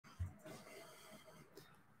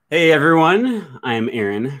Hey everyone, I'm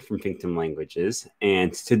Aaron from Finkton Languages,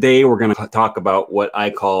 and today we're going to talk about what I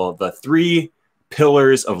call the three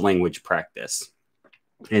pillars of language practice.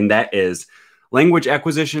 And that is language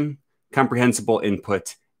acquisition, comprehensible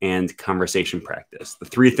input, and conversation practice. The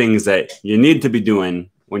three things that you need to be doing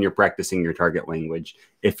when you're practicing your target language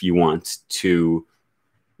if you want to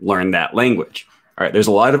learn that language. All right, there's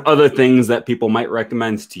a lot of other things that people might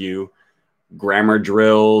recommend to you. Grammar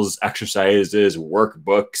drills, exercises,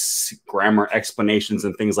 workbooks, grammar explanations,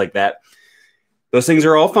 and things like that. Those things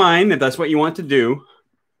are all fine if that's what you want to do.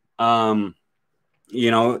 Spending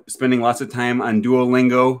lots of time on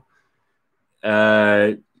Duolingo.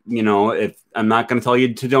 If I'm not going to tell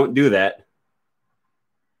you to don't do that.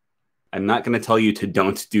 I'm not going to tell you to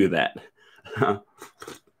don't do that.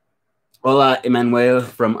 Hola, Emmanuel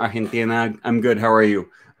from Argentina. I'm good. How are you?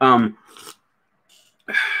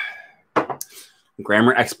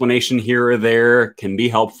 Grammar explanation here or there can be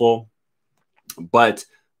helpful, but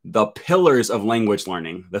the pillars of language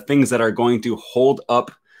learning, the things that are going to hold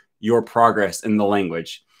up your progress in the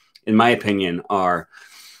language, in my opinion, are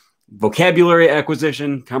vocabulary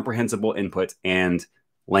acquisition, comprehensible input, and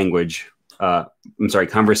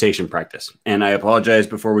conversation practice. And I apologize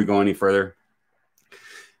before we go any further.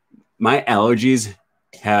 My allergies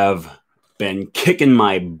have been kicking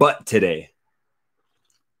my butt today.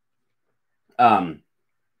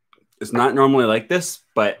 It's not normally like this,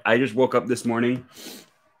 but I just woke up this morning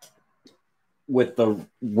with the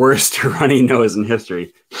worst runny nose in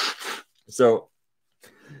history. So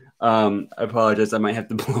I apologize. I might have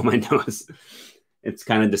to blow my nose. It's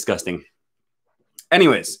kind of disgusting.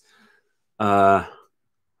 Anyways, yeah,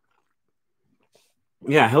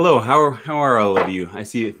 hello. How are all of you? I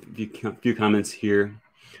see a few comments here.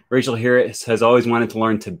 Rachel Harris has always wanted to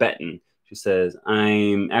learn Tibetan. She says,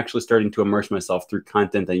 I'm actually starting to immerse myself through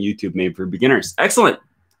content on YouTube made for beginners. Excellent.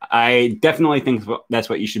 I definitely think that's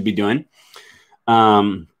what you should be doing.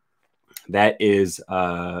 That is,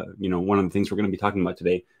 one of the things we're going to be talking about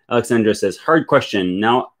today. Alexandra says, hard question.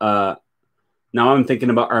 Now I'm thinking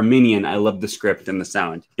about Armenian. I love the script and the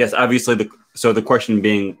sound. Yes, obviously. The question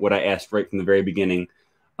being what I asked right from the very beginning.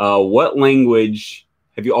 What language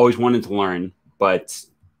have you always wanted to learn, but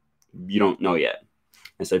you don't know yet?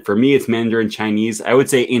 I said, for me, it's Mandarin Chinese. I would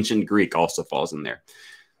say ancient Greek also falls in there.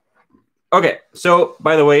 Okay. So,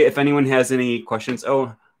 by the way, if anyone has any questions,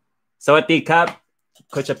 Sawadee Kap,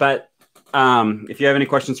 Kochapat. If you have any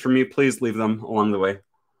questions for me, please leave them along the way.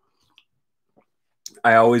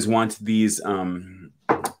 I always want these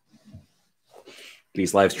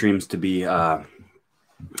live streams to be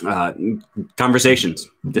conversations,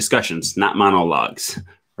 discussions, not monologues,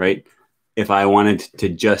 right? If I wanted to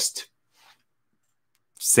just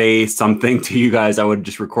say something to you guys, I would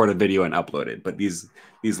just record a video and upload it. But these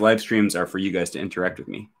live streams are for you guys to interact with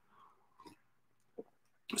me.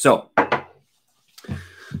 So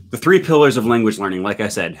the three pillars of language learning, like I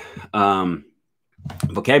said,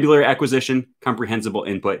 vocabulary acquisition, comprehensible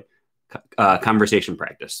input, conversation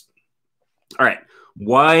practice. All right.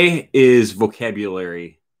 Why is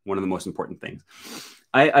vocabulary one of the most important things?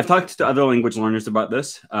 I've talked to other language learners about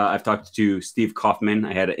this. I've talked to Steve Kaufman.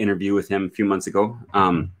 I had an interview with him a few months ago.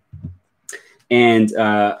 And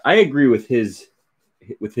I agree with his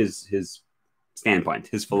standpoint,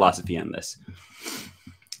 his philosophy on this.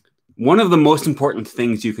 One of the most important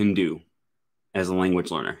things you can do as a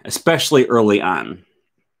language learner, especially early on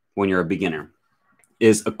when you're a beginner,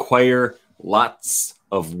 is acquire lots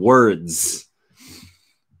of words.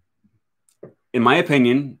 In my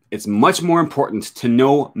opinion, it's much more important to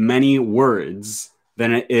know many words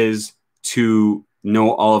than it is to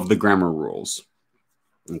know all of the grammar rules.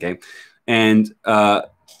 Okay. And the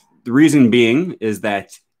reason being is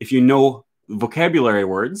that if you know vocabulary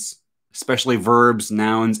words, especially verbs,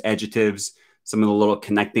 nouns, adjectives, some of the little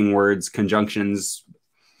connecting words, conjunctions,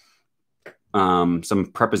 some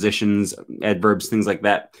prepositions, adverbs, things like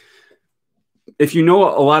that. If you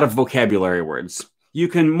know a lot of vocabulary words, you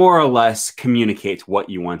can more or less communicate what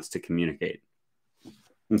you want to communicate.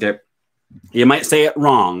 Okay. You might say it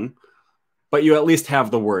wrong, but you at least have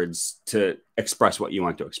the words to express what you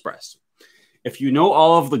want to express. If you know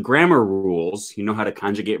all of the grammar rules, you know how to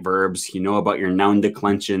conjugate verbs, you know about your noun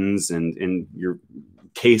declensions and your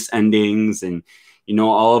case endings, and you know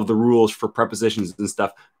all of the rules for prepositions and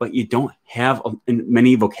stuff, but you don't have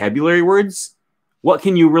many vocabulary words, what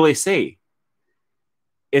can you really say?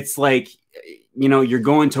 It's like, you're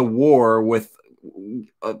going to war with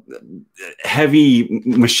a heavy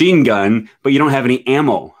machine gun, but you don't have any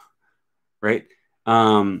ammo, right?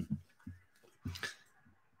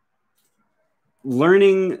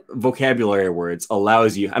 learning vocabulary words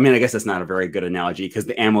allows you, I mean, I guess that's not a very good analogy because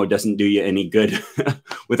the ammo doesn't do you any good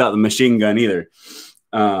without the machine gun either.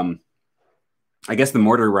 I guess the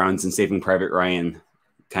mortar rounds in Saving Private Ryan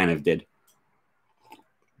kind of did.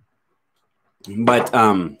 But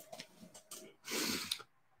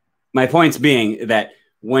my points being that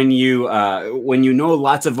when you know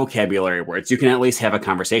lots of vocabulary words, you can at least have a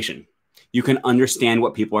conversation. You can understand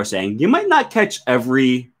what people are saying. You might not catch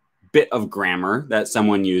every bit of grammar that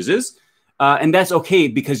someone uses, and that's okay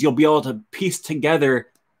because you'll be able to piece together,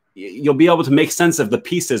 you'll be able to make sense of the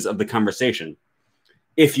pieces of the conversation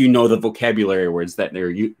if you know the vocabulary words that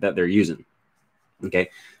they're using. Okay,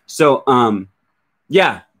 so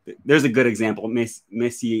yeah, there's a good example.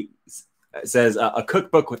 Missy says a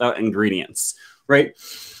cookbook without ingredients, right?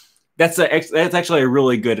 That's actually a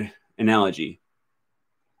really good analogy.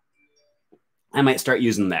 I might start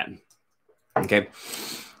using that. Okay.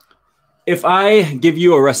 If I give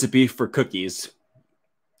you a recipe for cookies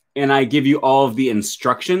and I give you all of the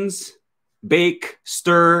instructions, bake,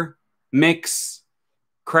 stir, mix,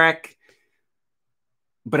 crack,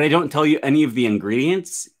 but I don't tell you any of the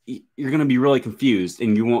ingredients, you're going to be really confused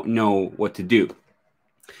and you won't know what to do.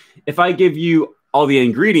 If I give you all the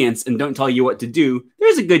ingredients and don't tell you what to do,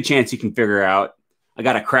 there's a good chance you can figure out, I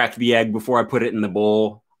got to crack the egg before I put it in the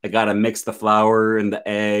bowl. I got to mix the flour and the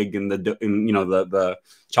egg and the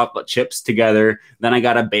chocolate chips together. Then I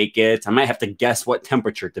got to bake it. I might have to guess what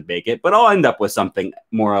temperature to bake it, but I'll end up with something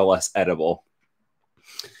more or less edible.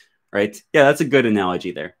 Right? Yeah, that's a good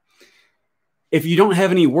analogy there. If you don't have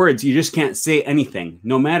any words, you just can't say anything,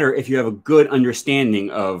 no matter if you have a good understanding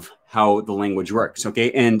of how the language works.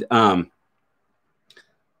 Okay. And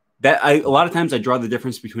a lot of times I draw the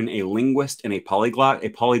difference between a linguist and a polyglot. A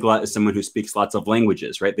polyglot is someone who speaks lots of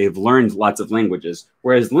languages, right? They've learned lots of languages,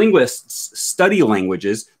 whereas linguists study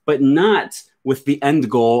languages, but not with the end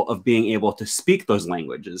goal of being able to speak those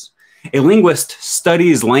languages. A linguist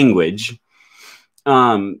studies language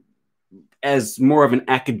as more of an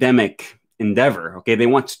academic endeavor. Okay, they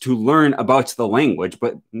want to learn about the language,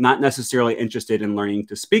 but not necessarily interested in learning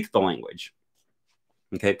to speak the language.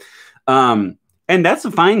 Okay. And that's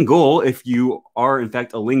a fine goal if you are, in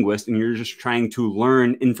fact, a linguist and you're just trying to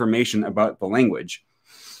learn information about the language.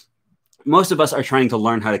 Most of us are trying to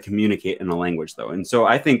learn how to communicate in a language, though. And so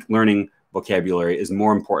I think learning vocabulary is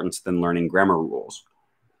more important than learning grammar rules.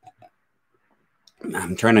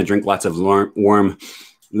 I'm trying to drink lots of warm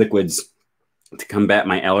liquids to combat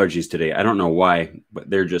my allergies today. I don't know why, but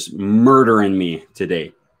they're just murdering me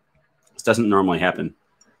today. This doesn't normally happen.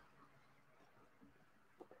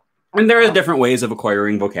 And there are different ways of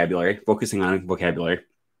acquiring vocabulary, focusing on vocabulary.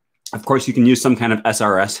 Of course, you can use some kind of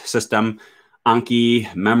SRS system, Anki,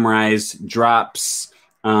 Memrise, Drops,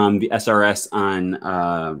 the SRS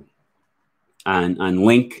on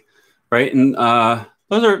Link, right? And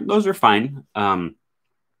those are fine.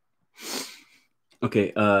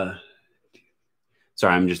 Okay.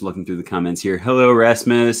 Sorry, I'm just looking through the comments here. Hello,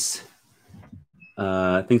 Rasmus.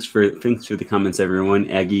 Thanks for the comments, everyone.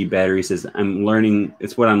 Aggie Battery says, I'm learning,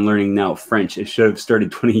 it's what I'm learning now, French. It should have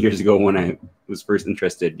started 20 years ago when I was first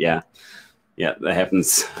interested. Yeah, that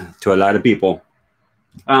happens to a lot of people.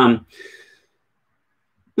 Okay,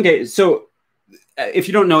 so if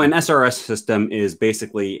you don't know, an SRS system is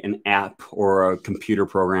basically an app or a computer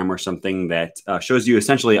program or something that shows you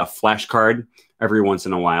essentially a flashcard every once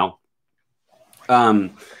in a while.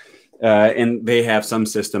 And they have some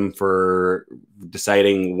system for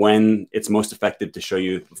deciding when it's most effective to show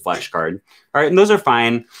you the flashcard. All right, and those are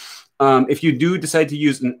fine. If you do decide to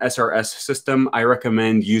use an SRS system, I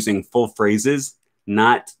recommend using full phrases,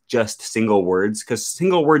 not just single words, because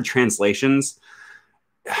single word translations,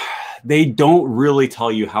 they don't really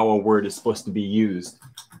tell you how a word is supposed to be used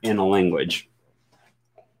in a language.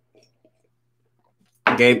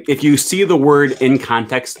 Okay, if you see the word in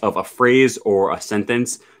context of a phrase or a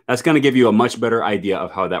sentence, that's going to give you a much better idea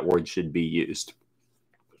of how that word should be used.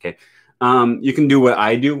 Okay, you can do what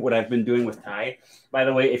I do, what I've been doing with Thai. By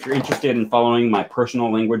the way, if you're interested in following my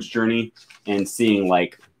personal language journey and seeing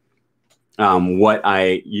like what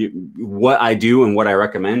I do and what I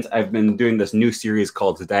recommend, I've been doing this new series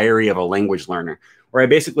called The Diary of a Language Learner, where I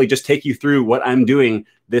basically just take you through what I'm doing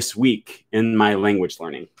this week in my language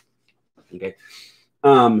learning. Okay.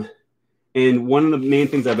 And one of the main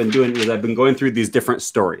things I've been doing is I've been going through these different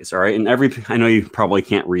stories. All right. And I know you probably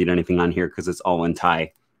can't read anything on here because it's all in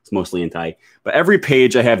Thai. It's mostly in Thai, but every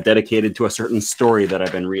page I have dedicated to a certain story that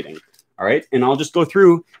I've been reading. All right. And I'll just go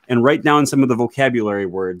through and write down some of the vocabulary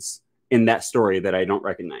words in that story that I don't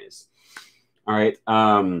recognize. All right.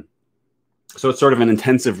 So it's sort of an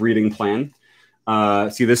intensive reading plan.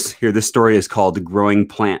 See this here, this story is called Growing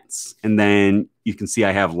Plants. And then you can see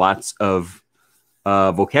I have lots of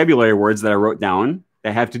vocabulary words that I wrote down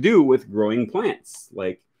that have to do with growing plants.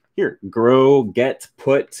 Like here, grow, get,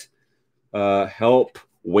 put, help,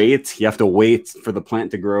 wait. You have to wait for the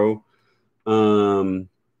plant to grow. You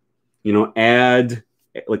know, add,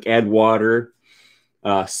 like add water,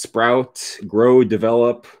 sprout, grow,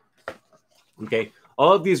 develop. Okay,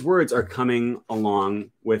 all of these words are coming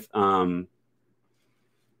along with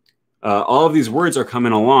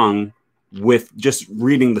just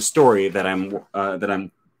reading the story that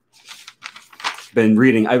I'm been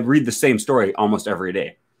reading. I read the same story almost every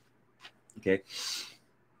day. Okay,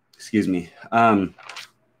 excuse me.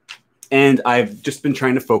 And I've just been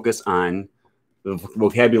trying to focus on the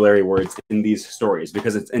vocabulary words in these stories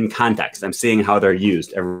because it's in context. I'm seeing how they're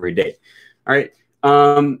used every day. All right.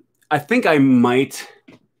 I think I've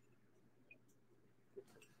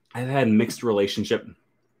had a mixed relationship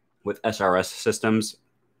with SRS systems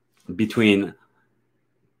between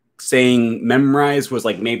saying memorize was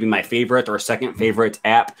like maybe my favorite or second favorite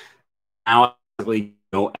app. Now I really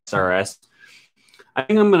know SRS. I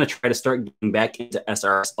think I'm going to try to start getting back into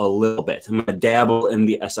SRS a little bit. I'm going to dabble in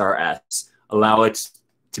the SRS, allow it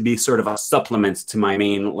to be sort of a supplement to my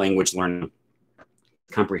main language learning,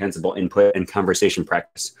 comprehensible input and conversation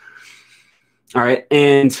practice. All right.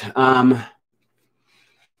 And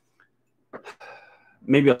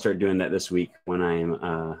maybe I'll start doing that this week when I'm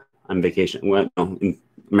on vacation. Well, no, in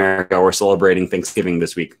America, we're celebrating Thanksgiving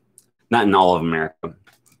this week. Not in all of America.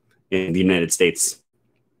 In the United States.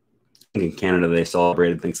 In Canada, they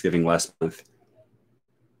celebrated Thanksgiving last month.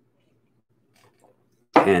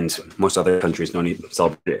 And most other countries don't even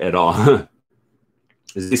celebrate it at all.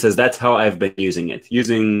 He says, that's how I've been using it.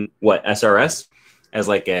 Using what, SRS as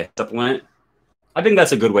like a supplement? I think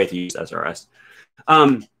that's a good way to use SRS.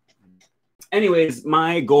 Anyways,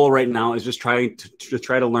 my goal right now is just trying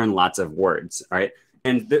to learn lots of words, all right?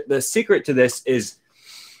 And the secret to this is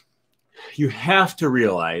you have to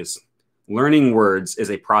realize learning words is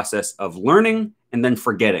a process of learning and then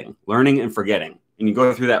forgetting, learning and forgetting. And you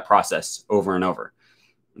go through that process over and over,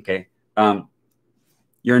 okay?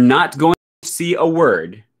 You're not going to see a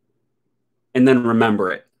word and then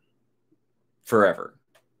remember it forever.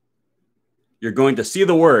 You're going to see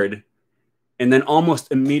the word and then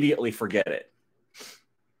almost immediately forget it.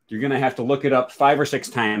 You're going to have to look it up 5 or 6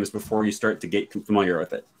 times before you start to get familiar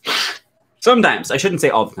with it. Sometimes. I shouldn't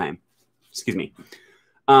say all the time. Excuse me.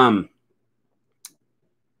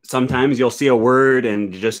 Sometimes you'll see a word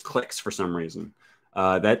and it just clicks for some reason.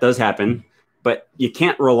 That does happen, but you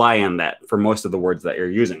can't rely on that for most of the words that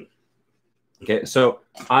you're using. Okay, so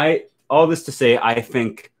all this to say, I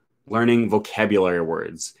think learning vocabulary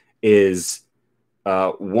words is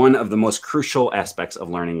one of the most crucial aspects of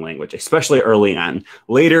learning language, especially early on.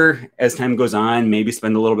 Later, as time goes on, maybe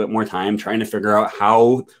spend a little bit more time trying to figure out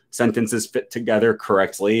how sentences fit together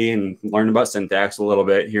correctly and learn about syntax a little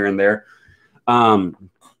bit here and there.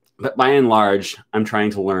 But by and large, I'm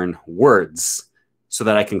trying to learn words so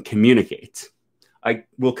that I can communicate. I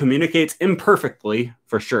will communicate imperfectly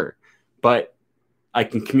for sure, but I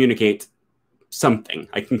can communicate something.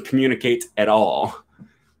 I can communicate at all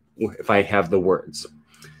if I have the words.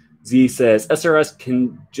 Z says SRS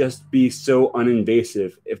can just be so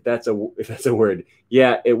uninvasive if that's a word.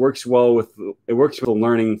 Yeah, it works with the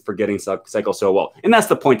learning forgetting cycle so well. And that's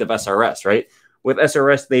the point of SRS, right? With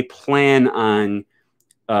SRS, they plan on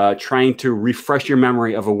trying to refresh your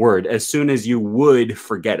memory of a word as soon as you would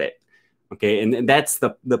forget it. Okay, and that's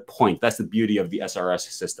the point. That's the beauty of the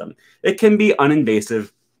SRS system. It can be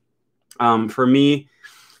uninvasive. For me,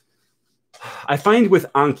 I find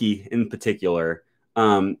with Anki in particular,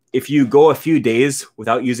 if you go a few days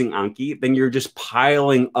without using Anki, then you're just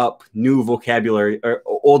piling up new vocabulary or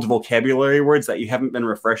old vocabulary words that you haven't been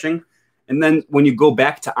refreshing. And then when you go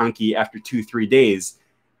back to Anki after 2-3 days,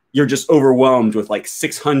 you're just overwhelmed with like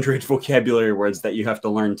 600 vocabulary words that you have to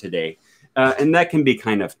learn today. And that can be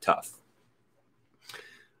kind of tough.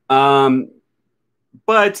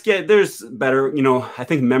 But yeah, there's better, you know, I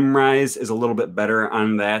think Memrise is a little bit better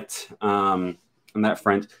on that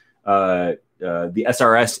front. The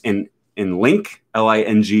SRS in Link,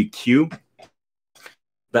 L-I-N-G-Q,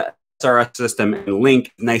 the SRS system in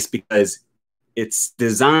Link is nice because it's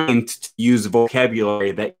designed to use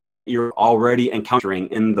vocabulary that you're already encountering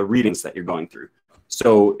in the readings that you're going through.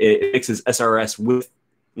 So it mixes SRS with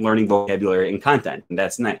learning vocabulary and content, and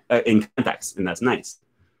that's nice, in context, and that's nice.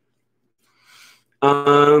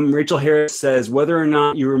 Rachel Harris says, whether or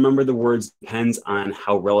not you remember the words depends on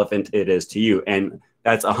how relevant it is to you. And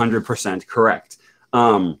that's 100% correct.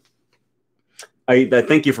 I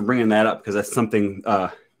thank you for bringing that up, because that's something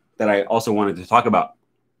that I also wanted to talk about.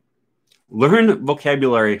 Learn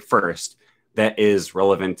vocabulary first that is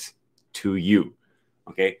relevant to you.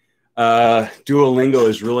 Okay. Duolingo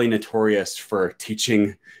is really notorious for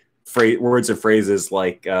teaching words or phrases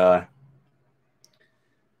like,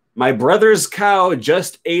 my brother's cow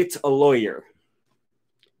just ate a lawyer.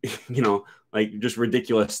 You know, like just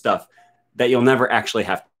ridiculous stuff that you'll never actually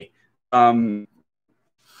have to.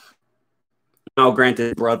 Now,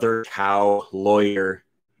 granted, brother, cow, lawyer,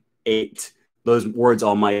 ate, those words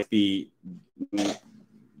all might be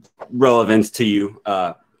relevant to you,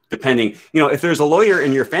 depending, you know, if there's a lawyer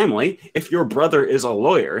in your family, if your brother is a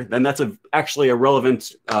lawyer, then that's actually a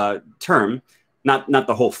relevant term. Not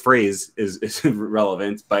the whole phrase is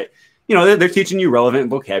relevant, but, you know, they're teaching you relevant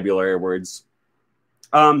vocabulary words.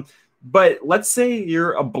 But let's say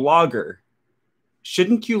you're a blogger.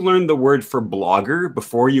 Shouldn't you learn the word for blogger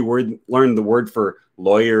before you learn the word for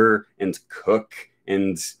lawyer and cook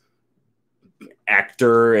and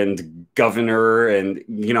actor and governor and,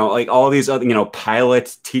 you know, like all these other, you know,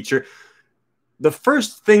 pilot, teacher? The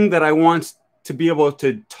first thing that I want to be able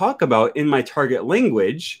to talk about in my target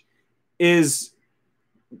language is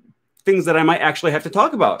things that I might actually have to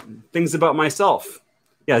talk about, things about myself.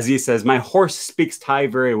 Yeah, Z says, my horse speaks Thai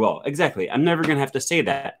very well. Exactly. I'm never going to have to say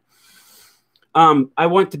that. I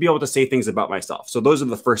want to be able to say things about myself. So those are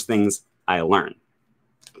the first things I learn,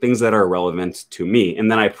 things that are relevant to me. And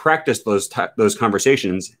then I practice those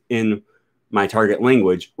conversations in my target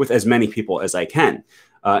language with as many people as I can.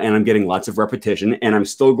 And I'm getting lots of repetition, and I'm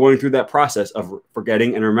still going through that process of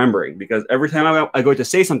forgetting and remembering, because every time I go to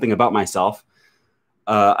say something about myself,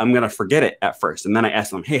 I'm going to forget it at first. And then I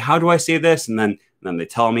ask them, hey, how do I say this? And then they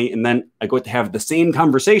tell me, and then I go to have the same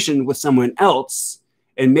conversation with someone else.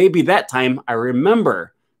 And maybe that time I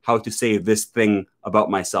remember how to say this thing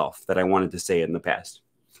about myself that I wanted to say in the past.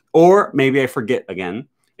 Or maybe I forget again,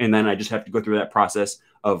 and then I just have to go through that process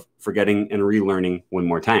of forgetting and relearning one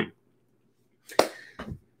more time.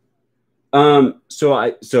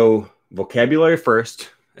 So vocabulary first,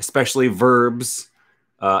 especially verbs,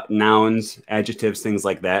 nouns, adjectives, things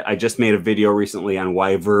like that. I just made a video recently on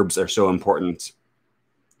why verbs are so important.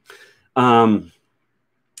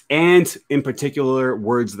 And in particular,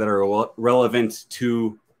 words that are relevant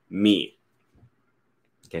to me.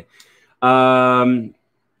 Okay. So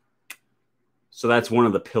that's one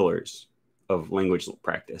of the pillars of language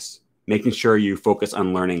practice, making sure you focus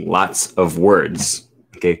on learning lots of words.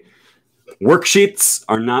 Okay. Worksheets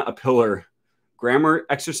are not a pillar. Grammar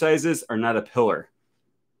exercises are not a pillar.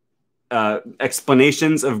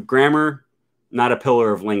 Explanations of grammar, not a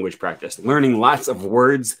pillar of language practice. Learning lots of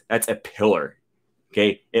words, that's a pillar.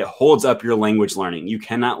 Okay, it holds up your language learning. You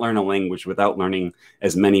cannot learn a language without learning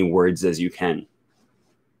as many words as you can.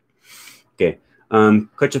 Okay,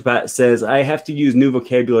 Kuchapat says, I have to use new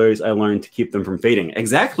vocabularies I learned to keep them from fading.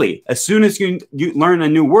 Exactly. As soon as you learn a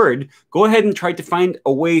new word, go ahead and try to find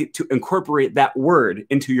a way to incorporate that word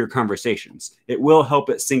into your conversations. It will help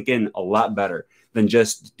it sink in a lot better than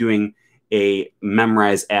just doing a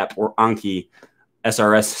Memrise app or Anki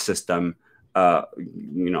SRS system,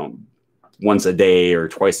 you know, once a day or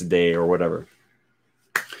twice a day or whatever.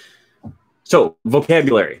 So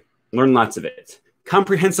vocabulary, learn lots of it.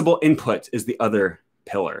 Comprehensible input is the other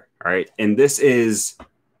pillar, all right? And this is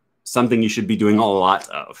something you should be doing a lot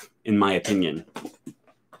of, in my opinion.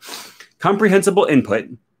 Comprehensible input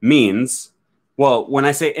means, well, when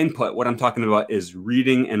I say input, what I'm talking about is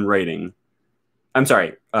reading and writing. I'm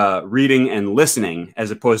sorry, reading and listening, as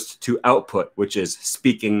opposed to output, which is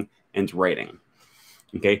speaking and writing,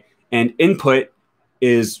 okay? And input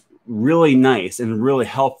is really nice and really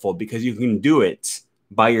helpful because you can do it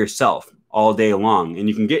by yourself all day long. And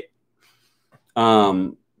you can get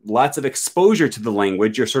lots of exposure to the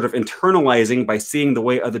language. You're sort of internalizing by seeing the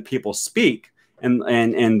way other people speak and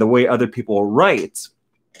the way other people write.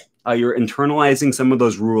 You're internalizing some of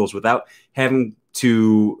those rules without having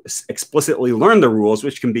to explicitly learn the rules,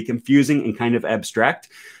 which can be confusing and kind of abstract.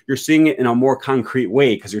 You're seeing it in a more concrete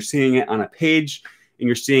way because you're seeing it on a page, and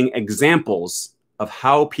you're seeing examples of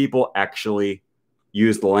how people actually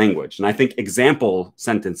use the language. And I think example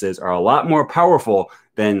sentences are a lot more powerful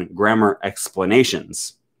than grammar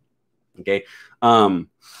explanations. Okay.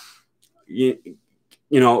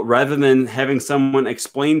 You know, rather than having someone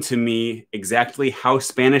explain to me exactly how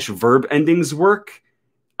Spanish verb endings work,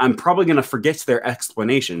 I'm probably going to forget their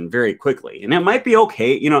explanation very quickly. And it might be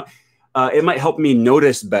okay. You know, it might help me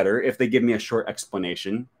notice better if they give me a short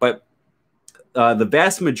explanation, but the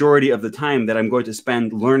vast majority of the time that I'm going to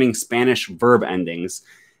spend learning Spanish verb endings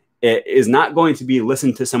it is not going to be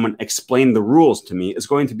listen to someone explain the rules to me. It's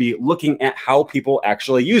going to be looking at how people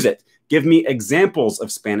actually use it. Give me examples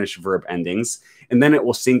of Spanish verb endings, and then it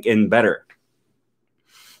will sink in better.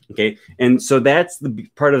 Okay, and so that's the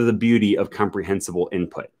part of the beauty of comprehensible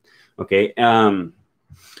input. Okay, and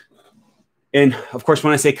of course,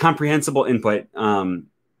 when I say comprehensible input,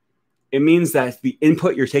 it means that the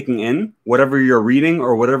input you're taking in, whatever you're reading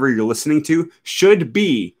or whatever you're listening to, should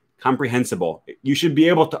be comprehensible. You should be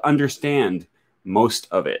able to understand most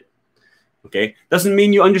of it. Okay, doesn't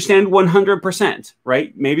mean you understand 100%,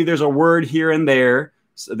 right? Maybe there's a word here and there.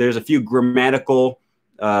 So there's a few grammatical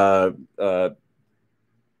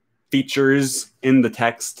features in the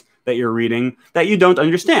text that you're reading that you don't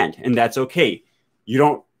understand, and that's okay.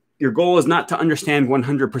 Your goal is not to understand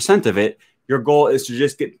 100% of it. Your goal is to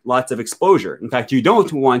just get lots of exposure. In fact, you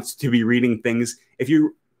don't want to be reading things. If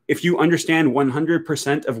you understand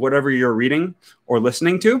 100% of whatever you're reading or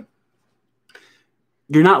listening to,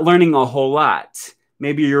 you're not learning a whole lot.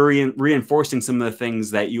 Maybe you're reinforcing some of the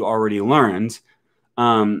things that you already learned.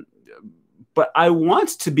 But I want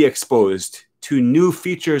to be exposed to new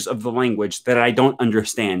features of the language that I don't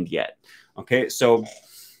understand yet. Okay, so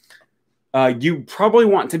you probably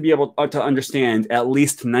want to be able to understand at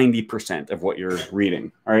least 90% of what you're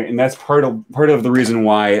reading. All right, and that's part of the reason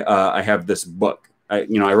why I have this book. I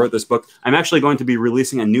wrote this book. I'm actually going to be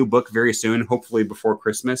releasing a new book very soon, hopefully before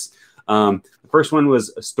Christmas. The first one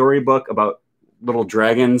was a storybook about little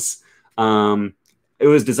dragons. It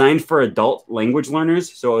was designed for adult language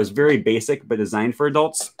learners, so it was very basic, but designed for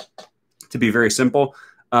adults to be very simple.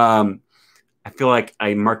 I feel like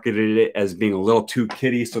I marketed it as being a little too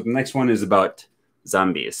kiddie. So the next one is about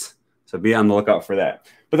zombies. So be on the lookout for that.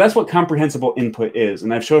 But that's what comprehensible input is.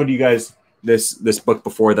 And I've showed you guys this book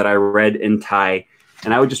before that I read in Thai.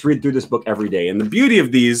 And I would just read through this book every day. And the beauty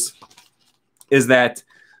of these is that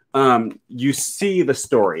you see the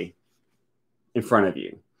story in front of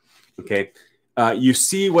you. Okay. You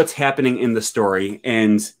see what's happening in the story.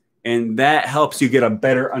 And that helps you get a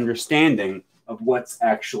better understanding of what's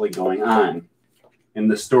actually going on in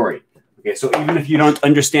the story. Okay, so even if you don't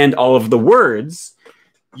understand all of the words,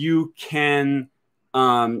 you can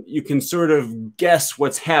sort of guess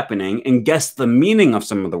what's happening and guess the meaning of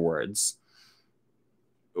some of the words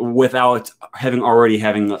without having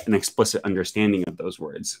an explicit understanding of those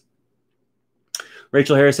words.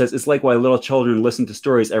 Rachel Harris says, it's like why little children listen to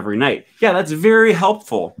stories every night. Yeah, that's very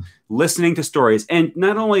helpful, listening to stories. And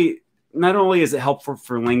not only is it helpful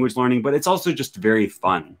for language learning, but it's also just very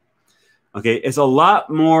fun. Okay, it's a lot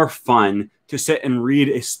more fun to sit and read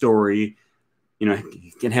a story. You know,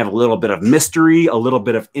 it can have a little bit of mystery, a little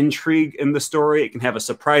bit of intrigue in the story. It can have a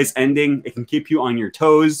surprise ending. It can keep you on your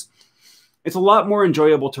toes. It's a lot more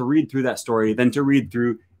enjoyable to read through that story than to read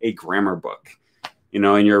through a grammar book. You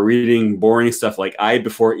know, and you're reading boring stuff like I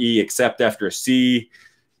before E, except after C.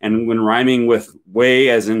 And when rhyming with way,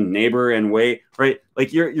 as in neighbor and way, right?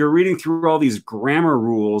 Like you're reading through all these grammar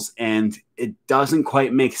rules and it doesn't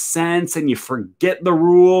quite make sense. And you forget the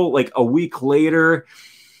rule like a week later.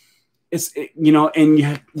 And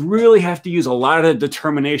you really have to use a lot of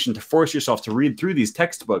determination to force yourself to read through these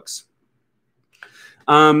textbooks.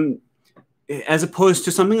 As opposed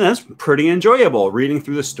to something that's pretty enjoyable, reading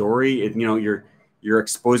through the story. You're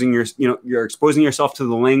exposing yourself to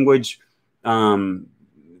the language.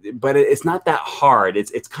 But it's not that hard.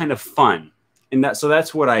 It's kind of fun. And so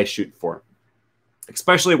that's what I shoot for.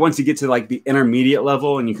 Especially once you get to like the intermediate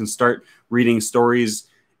level and you can start reading stories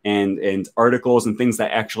and articles and things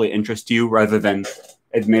that actually interest you rather than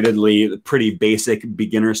admittedly the pretty basic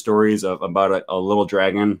beginner stories about a little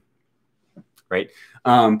dragon, right?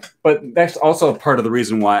 But that's also part of the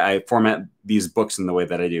reason why I format these books in the way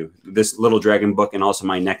that I do. This little dragon book and also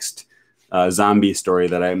my next zombie story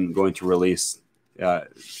that I'm going to release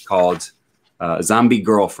called Zombie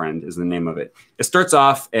Girlfriend is the name of it. It starts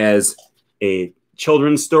off as a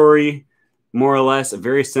children's story, more or less,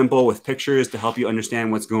 very simple with pictures to help you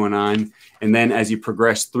understand what's going on. And then as you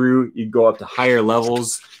progress through, you go up to higher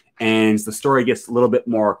levels and the story gets a little bit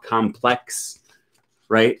more complex,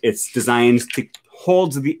 right? It's designed to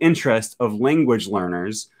hold the interest of language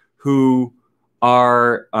learners who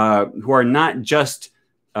are not just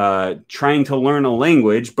trying to learn a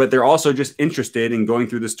language, but they're also just interested in going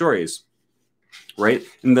through the stories, right?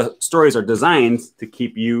 And the stories are designed to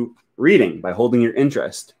keep you reading by holding your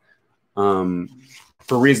interest for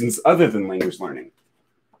reasons other than language learning.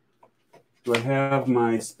 Do I have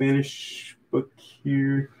my Spanish book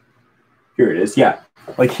here? Here it is. Yeah.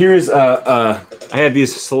 Like here's, I have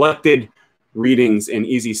these selected readings in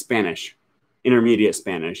easy Spanish, intermediate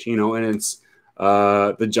Spanish, and it's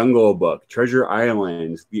The Jungle Book, Treasure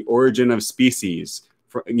Island, The Origin of Species,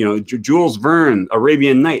 Jules Verne,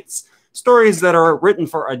 Arabian Nights, stories that are written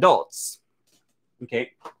for adults.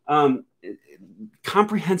 Okay.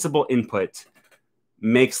 Comprehensible input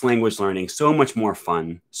makes language learning so much more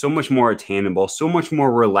fun, so much more attainable, so much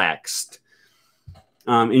more relaxed.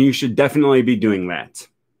 And you should definitely be doing that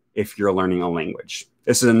if you're learning a language.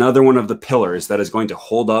 This is another one of the pillars that is going to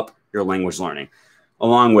hold up your language learning,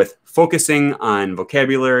 along with focusing on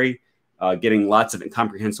vocabulary, getting lots of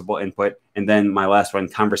incomprehensible input, and then my last one,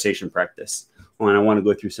 conversation practice. Oh, and I want to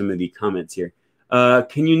go through some of the comments here.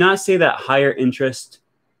 Can you not say that higher interest,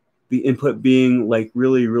 the input being like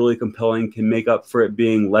really, really compelling, can make up for it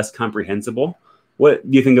being less comprehensible? What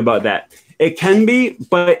do you think about that? It can be,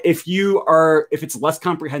 but if it's less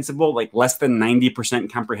comprehensible, like less than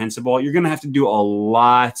 90% comprehensible, you're going to have to do a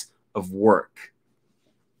lot of work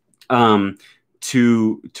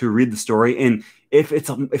to read the story. And if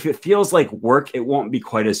it feels like work, it won't be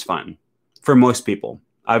quite as fun for most people.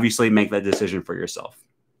 Obviously, make that decision for yourself.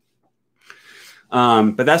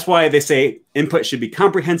 But that's why they say input should be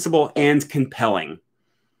comprehensible and compelling.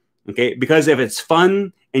 Okay, because if it's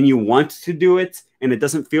fun and you want to do it and it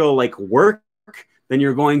doesn't feel like work, then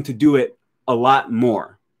you're going to do it a lot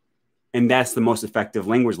more. And that's the most effective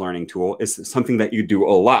language learning tool, is something that you do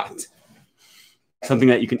a lot, something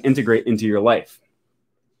that you can integrate into your life.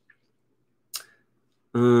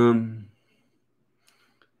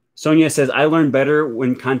 Sonia says, I learn better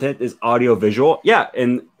when content is audio visual. Yeah,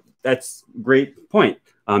 and that's a great point.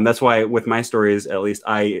 That's why with my stories, at least,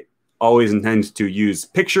 I always intend to use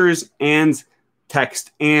pictures and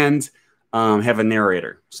text and have a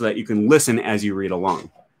narrator so that you can listen as you read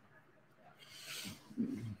along.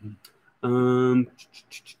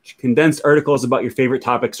 Condensed articles about your favorite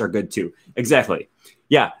topics are good too. Exactly.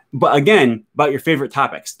 Yeah. But again, about your favorite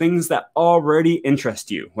topics, things that already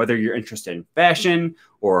interest you, whether you're interested in fashion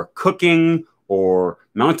or cooking or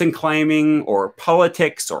mountain climbing or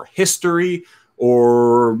politics or history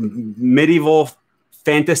or medieval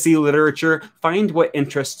fantasy literature. Find what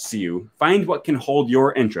interests you. Find what can hold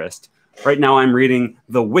your interest. Right now I'm reading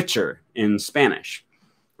The Witcher in Spanish,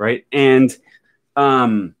 right? And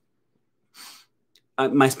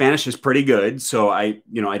my Spanish is pretty good, so I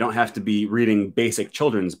don't have to be reading basic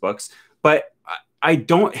children's books, but I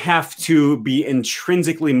don't have to be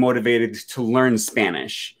intrinsically motivated to learn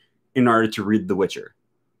Spanish in order to read The Witcher.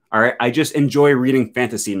 All right, I just enjoy reading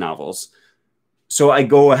fantasy novels. So I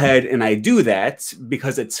go ahead and I do that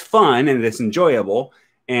because it's fun and it's enjoyable,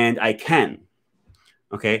 and I can.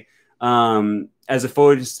 Okay, as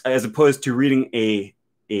opposed to reading a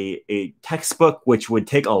textbook, which would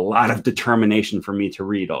take a lot of determination for me to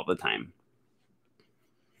read all the time.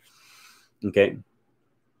 Okay.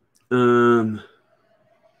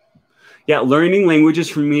 Yeah, learning languages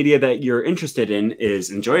from media that you're interested in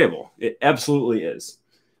is enjoyable. It absolutely is.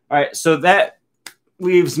 All right, so that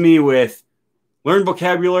leaves me with learn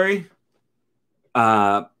vocabulary,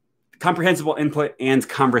 comprehensible input, and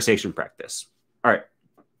conversation practice. All right.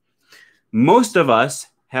 Most of us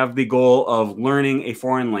have the goal of learning a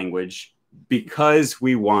foreign language because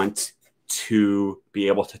we want to be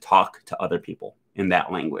able to talk to other people in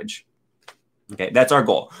that language. Okay, that's our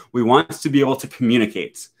goal. We want to be able to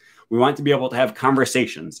communicate. We want to be able to have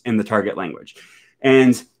conversations in the target language.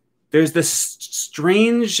 And there's this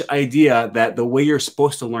strange idea that the way you're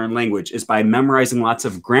supposed to learn language is by memorizing lots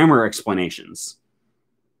of grammar explanations.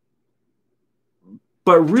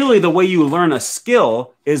 But really, the way you learn a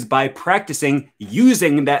skill is by practicing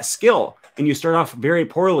using that skill. And you start off very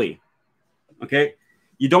poorly. Okay?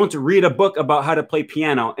 You don't read a book about how to play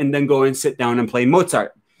piano and then go and sit down and play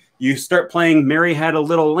Mozart. You start playing Mary Had a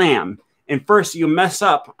Little Lamb. And first, you mess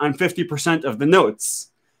up on 50% of the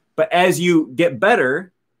notes. But as you get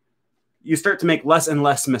better, you start to make less and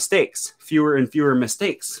less mistakes, fewer and fewer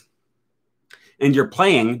mistakes. And your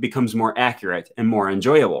playing becomes more accurate and more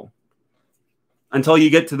enjoyable. Until you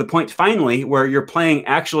get to the point finally where you're playing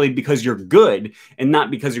actually because you're good and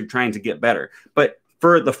not because you're trying to get better. But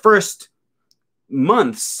for the first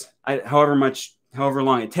months, however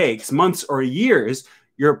long it takes, months or years,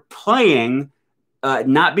 you're playing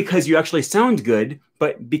not because you actually sound good,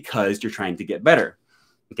 but because you're trying to get better.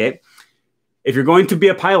 Okay. If you're going to be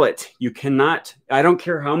a pilot, you cannot, I don't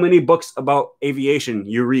care how many books about aviation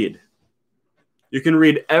you read. You can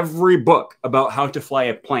read every book about how to fly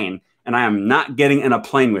a plane, and I am not getting in a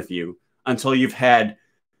plane with you until you've had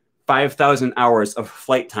 5,000 hours of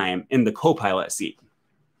flight time in the co-pilot seat.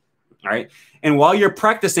 All right. And while you're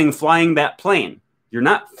practicing flying that plane, you're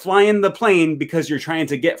not flying the plane because you're trying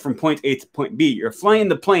to get from point A to point B. You're flying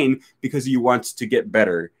the plane because you want to get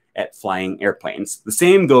better at flying airplanes. The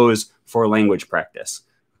same goes for language practice,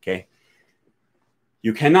 okay?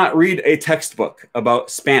 You cannot read a textbook about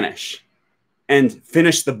Spanish and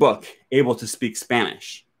finish the book able to speak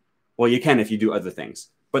Spanish. Well, you can if you do other things,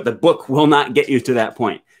 but the book will not get you to that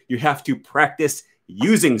point. You have to practice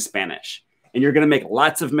using Spanish, and you're going to make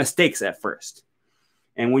lots of mistakes at first.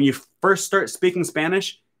 And when you first start speaking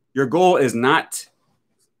Spanish, your goal is not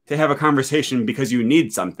to have a conversation because you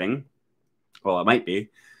need something. Well, it might be.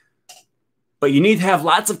 But you need to have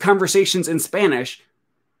lots of conversations in Spanish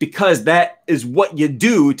because that is what you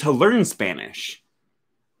do to learn Spanish.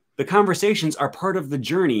 The conversations are part of the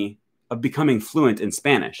journey of becoming fluent in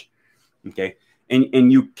Spanish. Okay?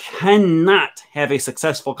 And you cannot have a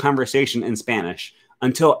successful conversation in Spanish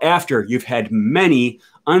until after you've had many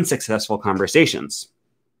unsuccessful conversations.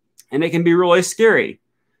 And it can be really scary,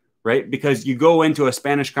 right? Because you go into a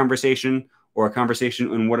Spanish conversation or a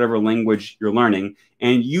conversation in whatever language you're learning,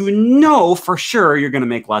 and you know for sure you're going to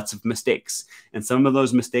make lots of mistakes. And some of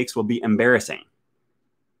those mistakes will be embarrassing.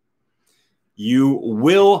 You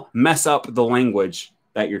will mess up the language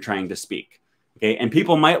that you're trying to speak, okay? And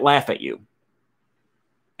people might laugh at you.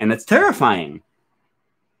 And it's terrifying.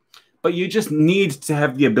 But you just need to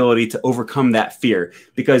have the ability to overcome that fear,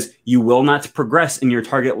 because you will not progress in your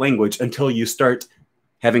target language until you start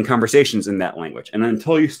having conversations in that language and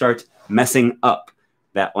until you start messing up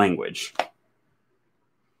that language.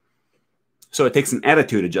 So it takes an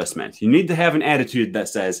attitude adjustment. You need to have an attitude that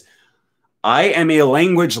says, I am a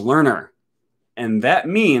language learner, and that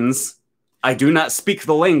means I do not speak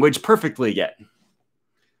the language perfectly yet.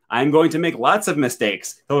 I'm going to make lots of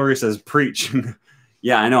mistakes. Hillary says, preach.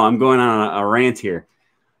 Yeah, I know. I'm going on a rant here.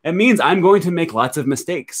 It means I'm going to make lots of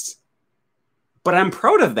mistakes. But I'm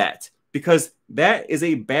proud of that because that is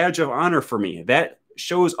a badge of honor for me. That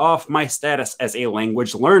shows off my status as a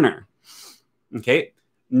language learner. Okay?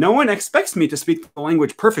 No one expects me to speak the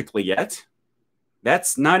language perfectly yet.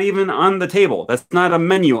 That's not even on the table. That's not a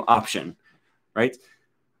menu option, right?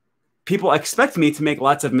 People expect me to make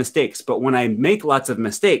lots of mistakes, but when I make lots of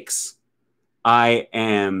mistakes, I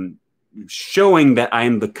am showing that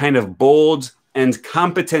I'm the kind of bold and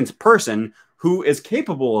competent person who is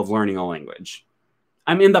capable of learning a language.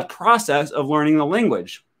 I'm in the process of learning the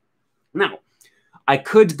language. Now, I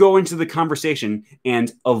could go into the conversation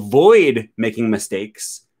and avoid making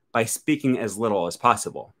mistakes by speaking as little as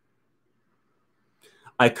possible.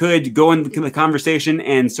 I could go into the conversation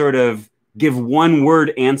and sort of give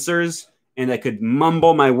one-word answers, and I could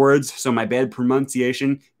mumble my words so my bad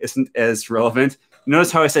pronunciation isn't as relevant.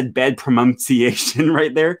 Notice how I said bad pronunciation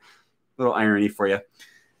right there? Little irony for you.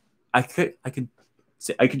 I could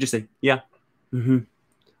just say, yeah. Mm-hmm.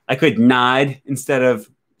 I could nod instead of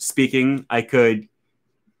speaking. I could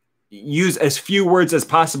use as few words as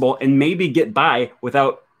possible and maybe get by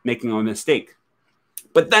without making a mistake.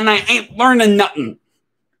 But then I ain't learning nothing.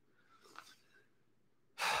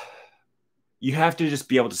 You have to just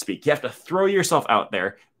be able to speak. You have to throw yourself out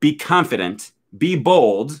there, be confident, be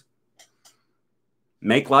bold,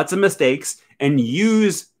 make lots of mistakes, and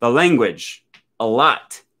use the language a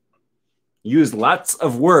lot. Use lots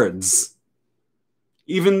of words,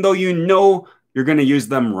 even though you know you're going to use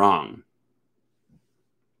them wrong.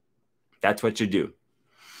 That's what you do.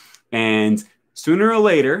 And sooner or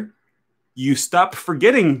later, you stop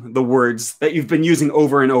forgetting the words that you've been using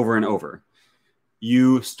over and over and over.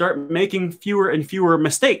 You start making fewer and fewer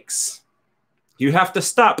mistakes. You have to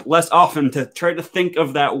stop less often to try to think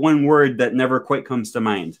of that one word that never quite comes to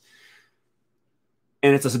mind.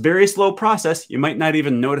 And it's a very slow process. You might not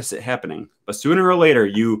even notice it happening. But sooner or later,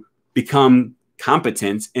 you become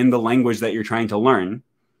competent in the language that you're trying to learn.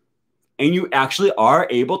 And you actually are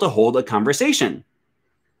able to hold a conversation.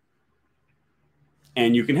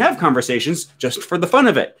 And you can have conversations just for the fun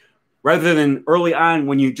of it, rather than early on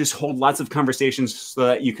when you just hold lots of conversations so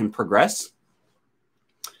that you can progress.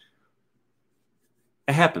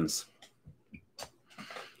 It happens.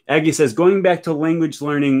 Aggie says, going back to language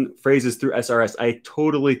learning phrases through SRS, I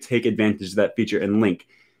totally take advantage of that feature and link,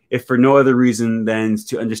 if for no other reason than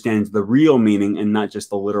to understand the real meaning and not just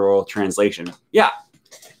the literal translation. Yeah.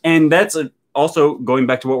 And that's also going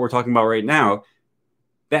back to what we're talking about right now.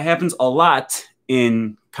 That happens a lot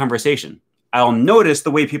in conversation. I'll notice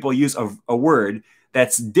the way people use a word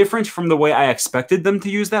that's different from the way I expected them to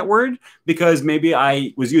use that word, because maybe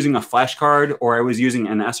I was using a flashcard or I was using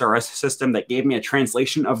an SRS system that gave me a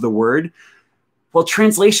translation of the word. Well,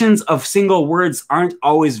 translations of single words aren't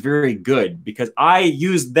always very good because I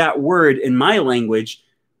used that word in my language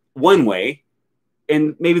one way,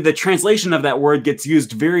 and maybe the translation of that word gets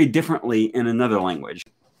used very differently in another language,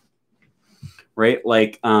 right?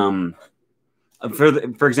 Like,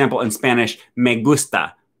 For example, in Spanish, me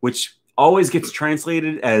gusta, which always gets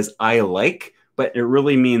translated as I like, but it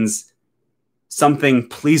really means something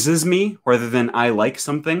pleases me rather than I like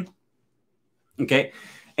something. Okay.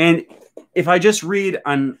 And if I just read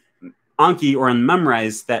on Anki or on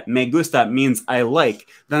Memrise that me gusta means I like,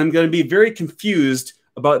 then I'm going to be very confused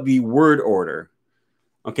about the word order.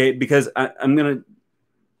 Okay. Because I'm going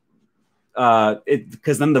to,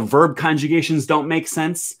 because then the verb conjugations don't make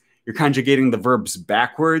sense. You're conjugating the verbs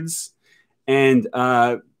backwards, and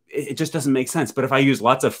it just doesn't make sense. But if I use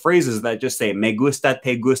lots of phrases that just say me gusta,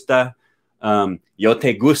 te gusta, yo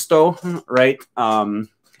te gusto, right?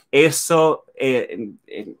 Eso,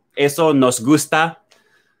 eso nos gusta.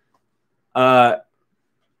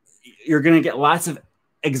 You're going to get lots of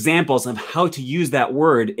examples of how to use that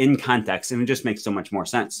word in context, and it just makes so much more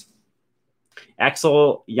sense.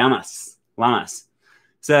 Axel Lamas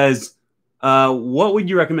says, what would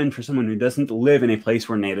you recommend for someone who doesn't live in a place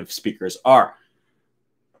where native speakers are?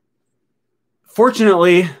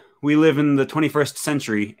 Fortunately, we live in the 21st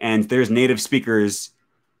century, and there's native speakers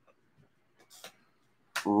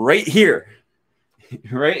right here,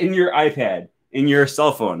 right in your iPad, in your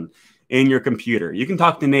cell phone, in your computer. You can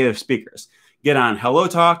talk to native speakers. Get on Hello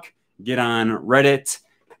Talk, get on Reddit,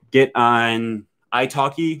 get on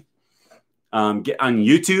italki, get on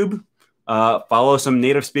YouTube. Follow some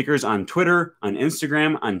native speakers on Twitter, on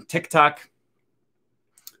Instagram, on TikTok.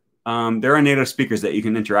 There are native speakers that you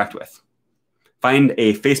can interact with. Find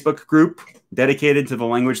a Facebook group dedicated to the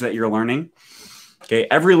language that you're learning. Okay,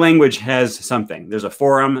 every language has something. There's a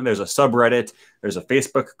forum, there's a subreddit, there's a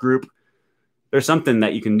Facebook group. There's something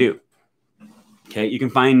that you can do. Okay, you can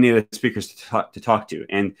find native speakers to talk to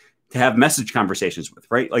and to have message conversations with,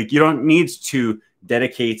 right? Like, you don't need to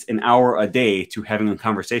dedicate an hour a day to having a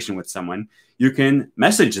conversation with someone. You can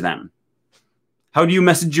message them. How do you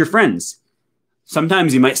message your friends?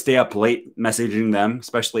 Sometimes you might stay up late messaging them,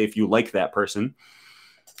 especially if you like that person.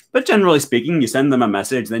 But generally speaking, you send them a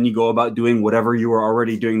message, then you go about doing whatever you were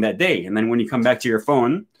already doing that day. And then when you come back to your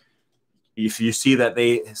phone, if you see that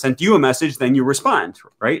they sent you a message, then you respond,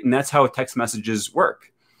 right? And that's how text messages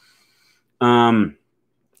work.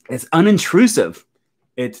 It's unintrusive.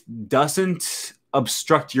 It doesn't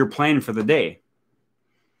obstruct your plan for the day.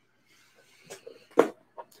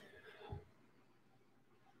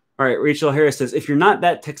 All right, Rachel Harris says, if you're not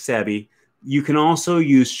that tech savvy, you can also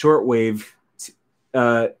use shortwave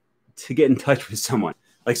to get in touch with someone.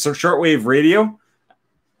 Like, so shortwave radio.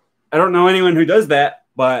 I don't know anyone who does that,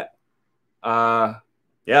 but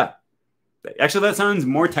yeah. Actually, that sounds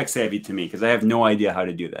more tech savvy to me because I have no idea how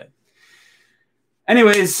to do that.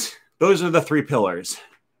 Anyways, those are the 3 pillars: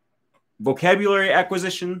 vocabulary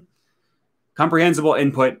acquisition, comprehensible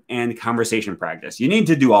input, and conversation practice. You need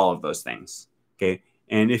to do all of those things, okay?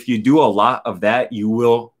 And if you do a lot of that, you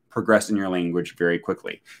will progress in your language very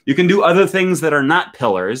quickly. You can do other things that are not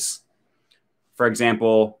pillars. For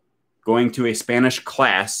example, going to a Spanish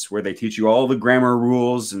class where they teach you all the grammar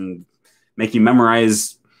rules and make you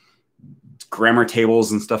memorize grammar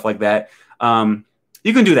tables and stuff like that.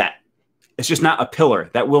 You can do that. It's just not a pillar.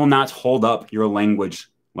 That will not hold up your language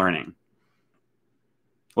learning.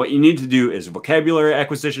 What you need to do is vocabulary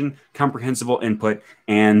acquisition, comprehensible input,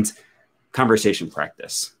 and conversation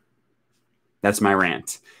practice. That's my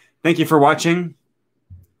rant. Thank you for watching,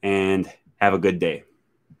 and have a good day.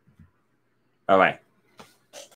 Bye-bye.